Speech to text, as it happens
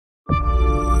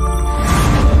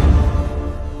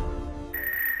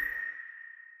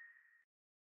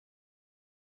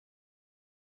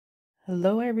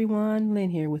Hello everyone, Lynn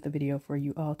here with a video for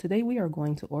you all. Today we are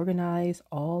going to organize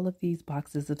all of these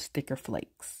boxes of sticker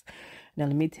flakes. Now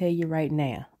let me tell you right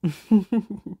now,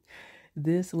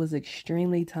 this was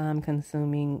extremely time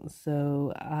consuming,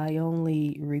 so I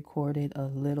only recorded a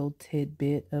little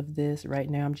tidbit of this. Right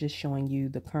now I'm just showing you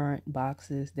the current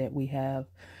boxes that we have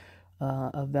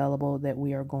available that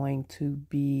we are going to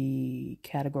be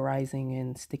categorizing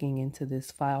and sticking into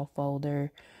this file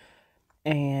folder.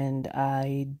 And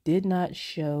I did not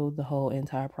show the whole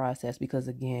entire process because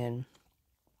again,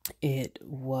 it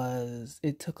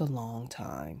took a long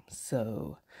time.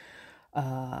 So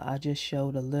I just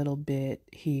showed a little bit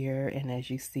here, and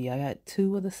as you see, I got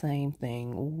two of the same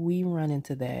thing. We run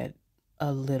into that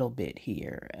a little bit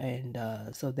here, and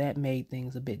so that made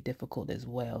things a bit difficult as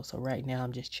well. So right now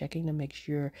I'm just checking to make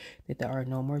sure that there are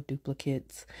no more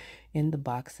duplicates in the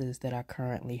boxes that I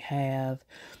currently have.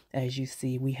 As you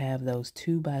see, we have those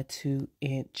 2x2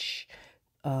 inch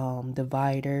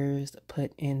dividers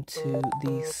put into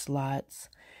these slots.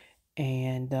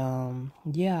 And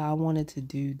yeah, I wanted to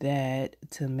do that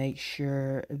to make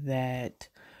sure that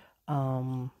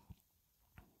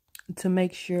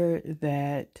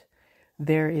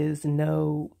there is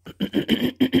no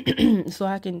so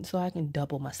I can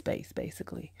double my space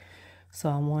basically. So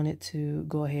I wanted to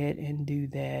go ahead and do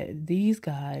that. These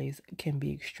guys can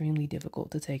be extremely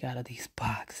difficult to take out of these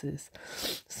boxes.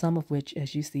 Some of which,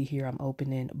 as you see here, I'm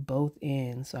opening both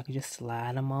ends so I can just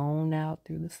slide them on out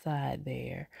through the side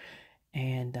there.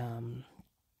 And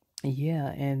yeah,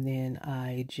 and then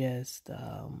I just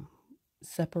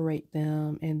separate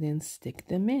them and then stick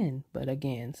them in. But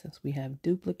again, since we have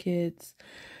duplicates,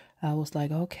 I was like,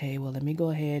 okay, well, let me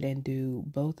go ahead and do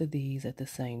both of these at the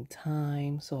same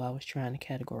time. So I was trying to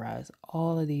categorize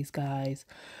all of these guys.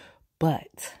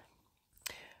 But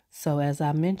so as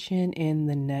I mentioned in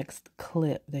the next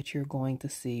clip that you're going to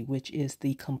see, which is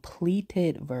the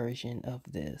completed version of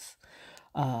this,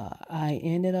 I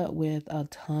ended up with a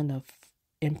ton of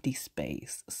empty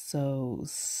space. So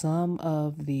some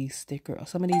of these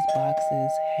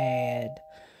boxes had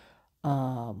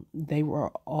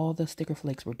all the sticker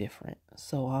flakes were different.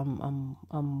 So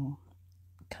I'm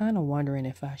kind of wondering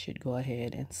if I should go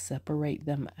ahead and separate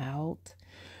them out.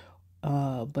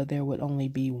 But there would only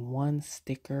be one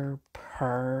sticker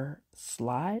per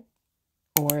slot,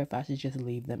 or if I should just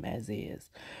leave them as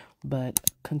is. But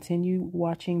continue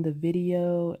watching the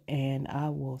video and I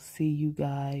will see you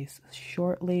guys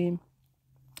shortly.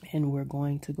 And we're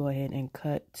going to go ahead and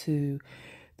cut to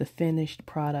the finished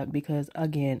product because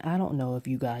again, I don't know if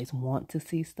you guys want to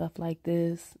see stuff like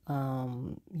this.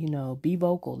 You know, be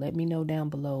vocal. Let me know down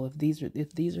below if these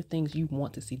are things you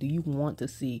want to see. Do you want to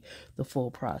see the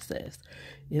full process?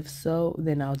 If so,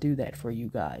 then I'll do that for you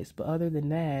guys. But other than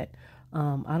that,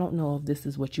 I don't know if this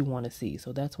is what you want to see.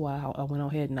 So that's why I went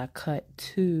ahead and I cut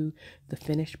to the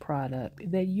finished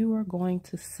product that you are going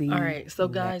to see. All right, so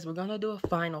guys, we're going to do a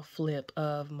final flip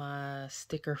of my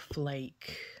sticker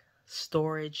flake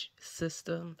storage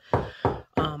system.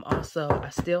 Also, I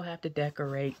still have to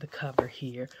decorate the cover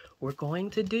here. We're going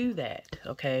to do that,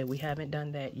 okay? We haven't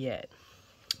done that yet.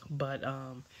 But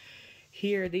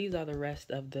here, these are the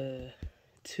rest of the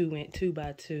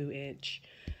 2x2 inch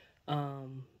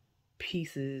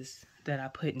pieces that I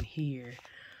put in here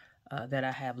that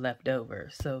I have left over.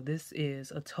 So this is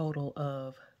a total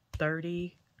of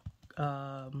 30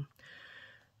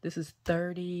 this is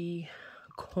 30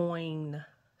 coin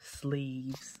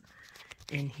sleeves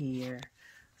in here.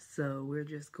 So we're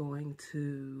just going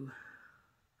to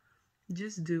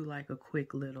just do like a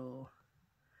quick little,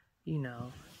 you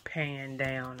know, pan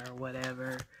down or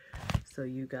whatever so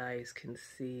you guys can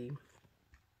see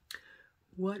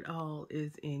what all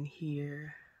is in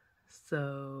here.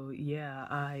 So yeah,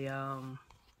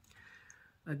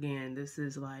 again, this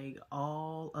is like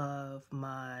all of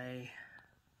my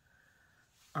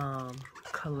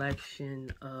collection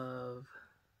of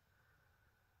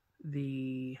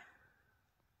the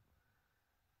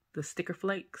sticker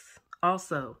flakes.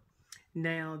 Also,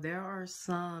 now there are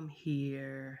some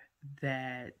here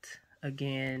that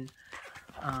again,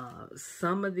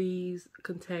 some of these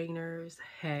containers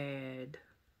had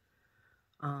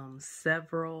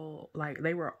several, like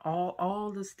they were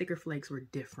all the sticker flakes were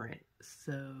different,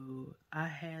 so I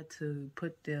had to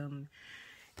put them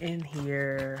in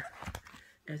here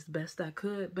as best I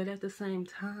could. But at the same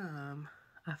time,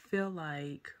 I feel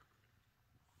like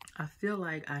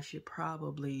I should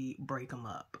probably break them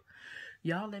up.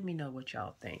 Y'all let me know what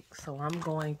y'all think. So I'm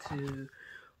going to,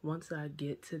 once I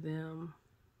get to them,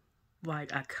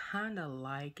 like I kind of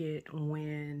like it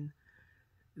when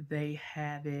they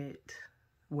have it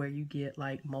where you get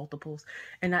like multiples,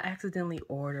 and I accidentally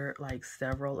ordered like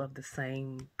several of the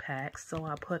same packs, so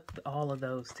I put all of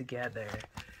those together,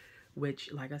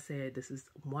 which, like I said, this is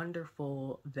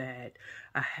wonderful that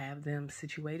I have them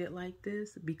situated like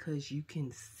this, because you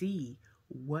can see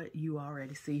what you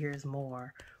already see. Here's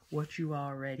more, what you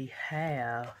already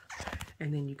have,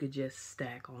 and then you could just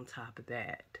stack on top of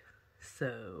that.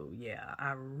 So yeah,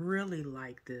 I really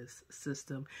like this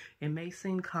system. It may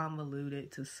seem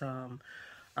convoluted to some,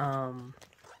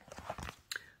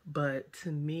 but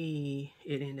to me,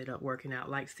 it ended up working out.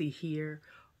 Like, see here,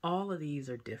 all of these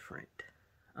are different,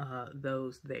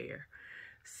 those there.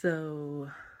 So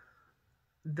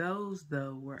those,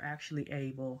 though, were actually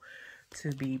able to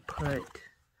be put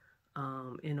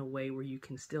in a way where you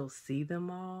can still see them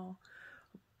all.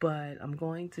 But I'm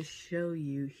going to show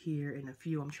you here in a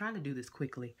few. I'm trying to do this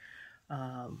quickly.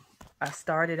 I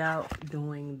started out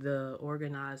doing the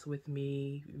Organize With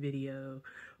Me video,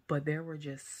 but there were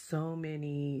just so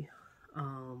many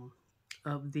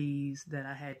of these that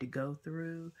I had to go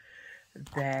through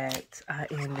that I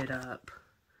ended up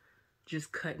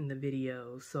just cutting the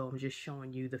video. So I'm just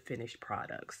showing you the finished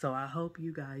product. So I hope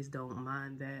you guys don't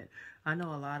mind that. I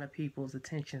know a lot of people's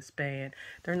attention span,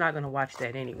 they're not going to watch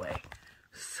that anyway.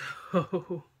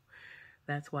 So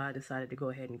that's why I decided to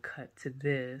go ahead and cut to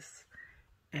this.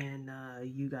 And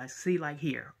you guys see, like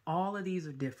here, all of these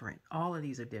are different. All of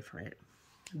these are different.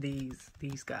 These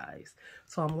guys.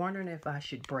 So I'm wondering if I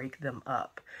should break them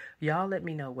up. Y'all let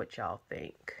me know what y'all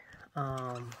think.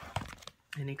 And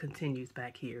it continues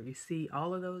back here. You see,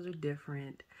 all of those are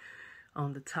different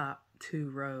on the top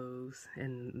 2 rows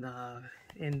and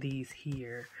in these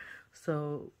here.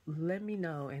 So let me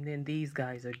know. And then these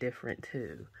guys are different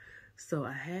too. So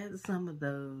I had some of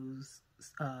those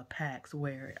packs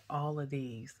where all of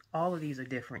these are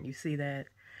different. You see that?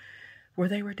 Where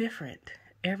they were different.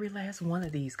 Every last one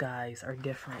of these guys are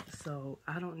different. So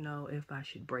I don't know if I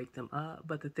should break them up.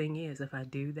 But the thing is, if I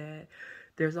do that,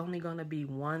 there's only going to be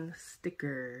 1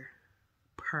 sticker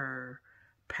per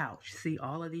pouch. See,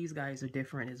 all of these guys are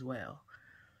different as well.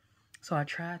 So I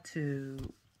try to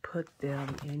put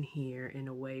them in here in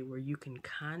a way where you can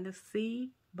kind of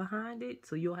see behind it,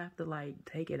 so you'll have to like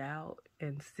take it out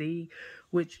and see,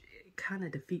 which kind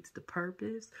of defeats the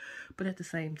purpose. But at the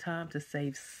same time, to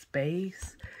save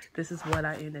space, this is what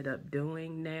I ended up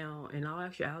doing. Now, in all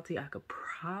actuality, I could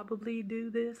probably do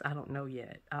this. I don't know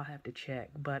yet. I'll have to check.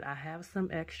 But I have some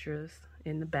extras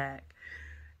in the back,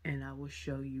 and I will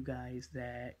show you guys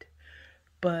that.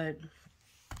 But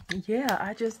yeah,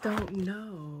 I just don't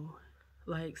know.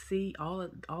 Like, see, all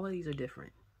of these are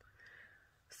different.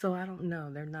 So I don't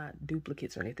know. They're not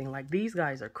duplicates or anything. Like, these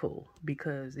guys are cool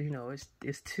because, you know,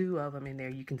 it's 2 of them in there.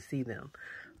 You can see them.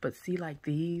 But see, like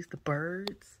these, the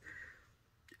birds,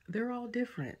 they're all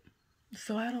different.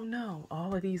 So I don't know.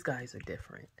 All of these guys are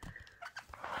different.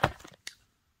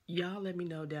 Y'all let me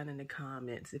know down in the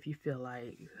comments if you feel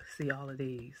like, see all of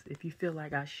these, if you feel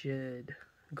like I should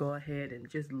go ahead and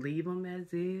just leave them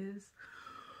as is,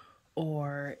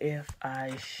 or if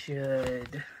I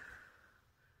should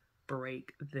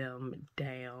break them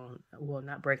down. Well,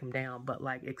 not break them down, but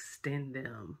like extend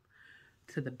them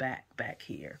to the back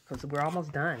here, because we're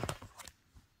almost done.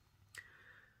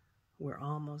 We're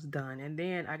almost done. And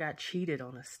then I got cheated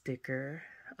on a sticker.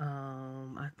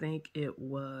 I think it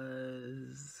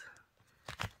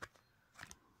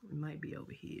might be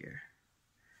over here.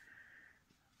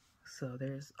 So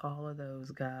there's all of those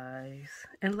guys.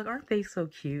 And look, aren't they so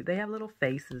cute? They have little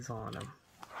faces on them.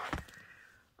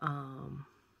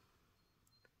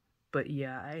 But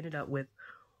yeah, I ended up with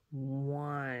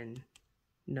one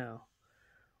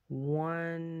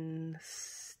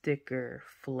sticker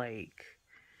flake.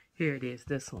 Here it is,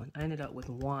 this one. I ended up with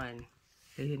 1.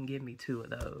 They didn't give me 2 of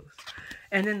those.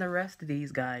 And then the rest of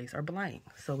these guys are blank.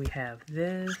 So we have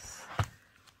this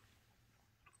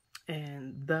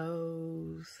and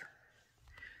those.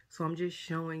 So I'm just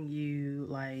showing you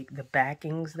like the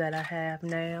backings that I have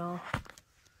now.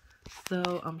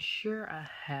 So I'm sure I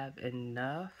have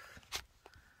enough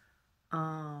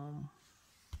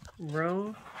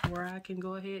room where I can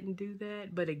go ahead and do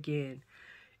that. But again,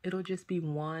 it'll just be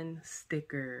 1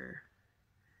 sticker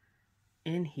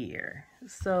in here.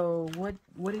 So what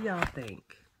do y'all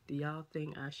think? Do y'all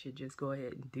think I should just go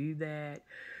ahead and do that?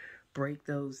 Break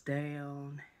those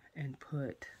down and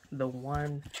put the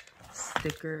 1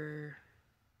 sticker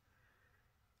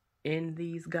in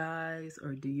these guys?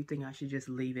 Or do you think I should just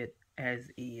leave it as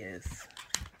is?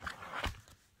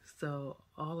 So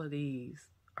all of these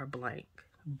are blank,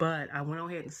 but I went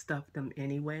ahead and stuffed them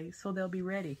anyway, so they'll be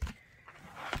ready.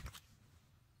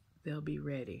 They'll be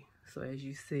ready. So as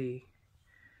you see,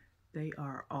 They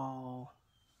are all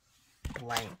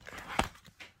blank.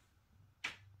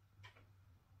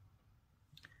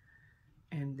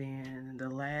 And then the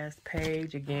last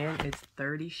page, again, it's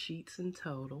 30 sheets in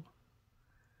total.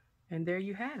 And there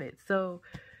you have it. So,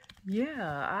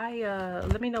 yeah,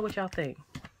 let me know what y'all think.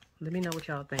 Let me know what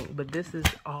y'all think. But this is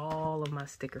all of my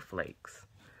sticker flakes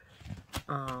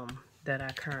that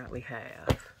I currently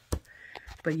have.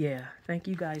 But yeah, thank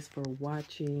you guys for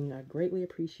watching. I greatly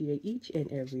appreciate each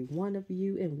and every one of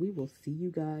you. And we will see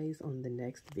you guys on the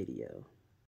next video.